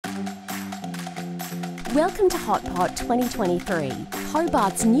Welcome to Hotpot 2023,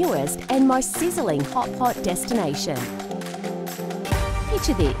 Hobart's newest and most sizzling hotpot destination.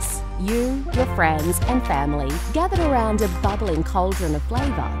 Picture this: you, your friends and family gathered around a bubbling cauldron of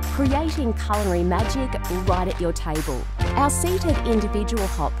flavour, creating culinary magic right at your table. Our seated individual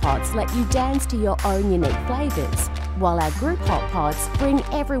hotpots let you dance to your own unique flavours, while our group hotpots bring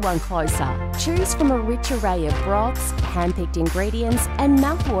everyone closer. Choose from a rich array of broths, hand-picked ingredients and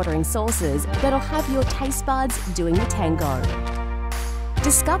mouth-watering sauces that'll have your taste buds doing the tango.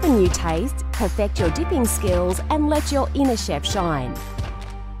 Discover new tastes, perfect your dipping skills and let your inner chef shine.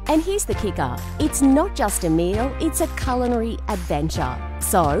 And here's the kicker: it's not just a meal, it's a culinary adventure.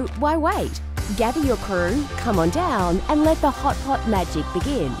 So why wait? Gather your crew, come on down and let the hotpot magic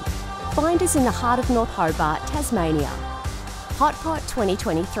begin. Find us in the heart of North Hobart, Tasmania. Hotpot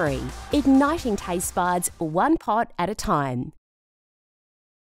 2023, igniting taste buds one pot at a time.